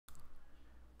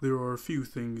There are a few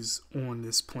things on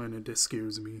this planet that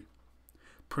scares me.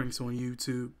 Pranks on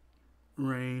YouTube,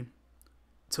 rain,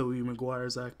 Tobey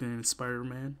Maguire's acting in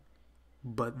Spider-Man.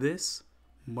 But this,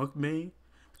 mukbang,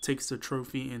 takes the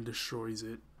trophy and destroys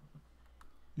it.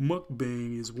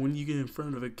 Mukbang is when you get in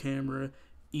front of a camera,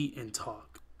 eat and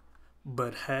talk.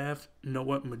 But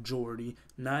majority,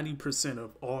 90%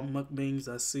 of all mukbangs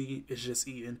I see is just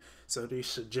eating. So they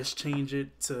should just change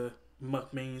it to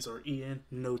mukbangs or eating,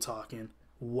 no talking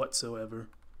whatsoever.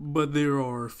 But there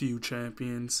are a few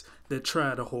champions that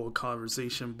try to hold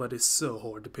conversation, but it's so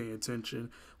hard to pay attention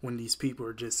when these people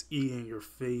are just eating your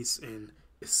face, and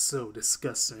it's so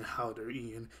disgusting how they're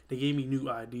eating. They gave me new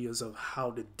ideas of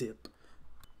how to dip.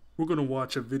 We're going to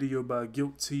watch a video by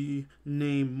Guilty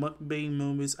named Mukbang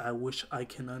Moments I Wish I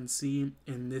Can Unsee,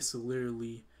 and this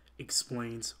literally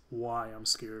explains why I'm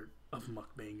scared of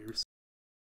mukbangers.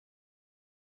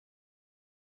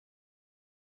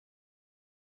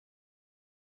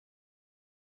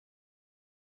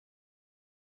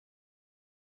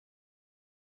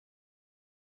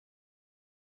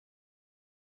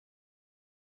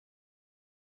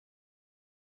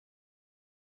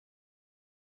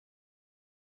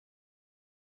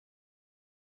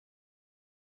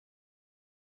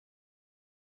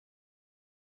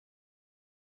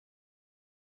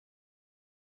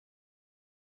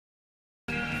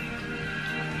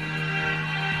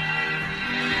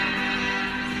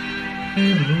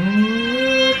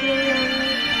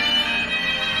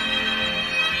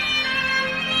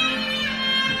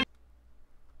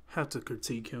 Have to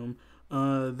critique him.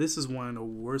 This is one of the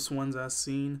worst ones I've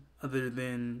seen, other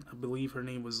than, I believe her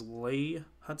name was Leigh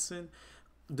Hudson.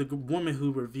 The woman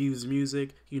who reviews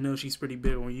music, you know she's pretty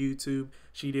big on YouTube.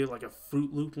 She did like a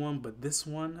Fruit Loop one, but this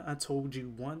one, I told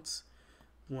you once,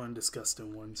 one of the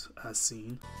disgusting ones I've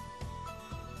seen.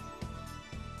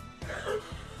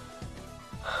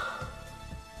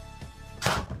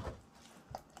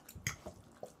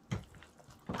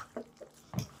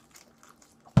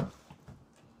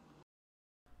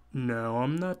 No,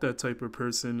 I'm not that type of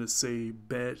person to say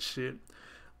bad shit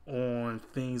on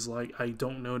things like I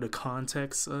don't know the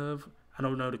context of. I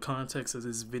don't know the context of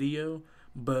this video,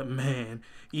 but man,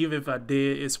 even if I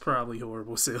did, it's probably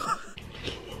horrible still.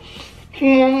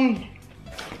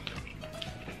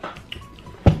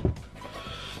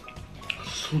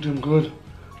 So damn good.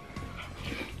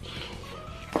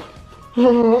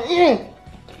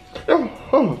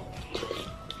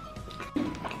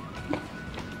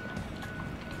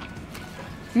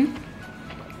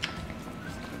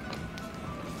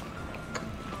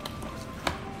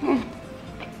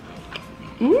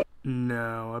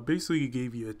 No, I basically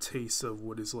gave you a taste of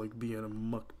what it's like being a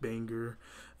mukbanger.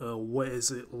 What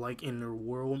is it like in their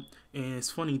world? And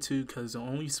it's funny too, because the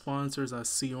only sponsors I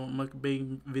see on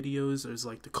mukbang videos is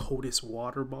like the coldest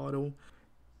water bottle.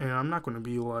 And I'm not going to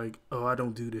be like, oh, I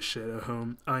don't do this shit at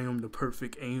home. I am the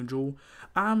perfect angel.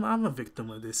 I'm a victim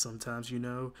of this sometimes, you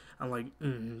know. I'm like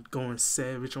going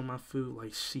savage on my food,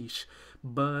 like sheesh.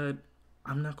 But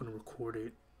I'm not going to record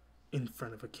it in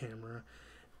front of a camera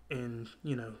and,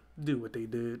 you know, do what they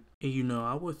did. And, you know,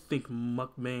 I would think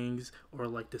mukbangs or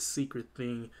like the secret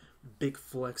thing, big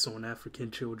flex on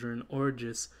African children or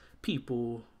just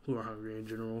people who are hungry in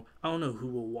general. I don't know who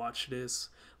will watch this.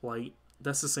 Like,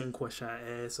 that's the same question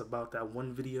I asked about that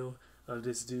one video of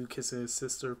this dude kissing his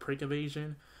sister, prank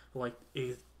evasion. Like,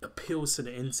 it appeals to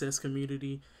the incest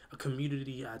community, a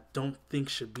community I don't think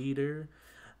should be there.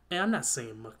 And I'm not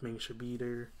saying mukbang should be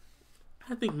there.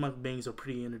 I think mukbangs are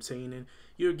pretty entertaining.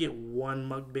 You'll get one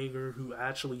mukbanger who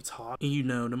actually talks. And you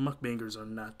know, the mukbangers are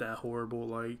not that horrible.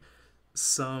 Like,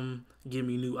 some give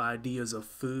me new ideas of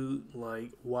food.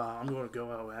 Like, wow, I'm going to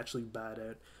go out and actually buy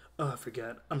that. Oh, I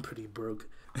forgot. I'm pretty broke.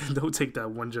 Don't take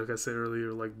that one joke I said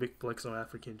earlier, like big flex on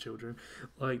African children.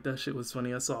 Like, that shit was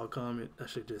funny. I saw a comment. That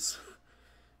shit just,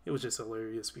 it was just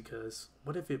hilarious because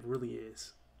what if it really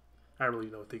is? I really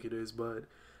don't think it is, but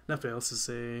nothing else to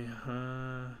say.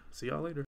 See y'all later.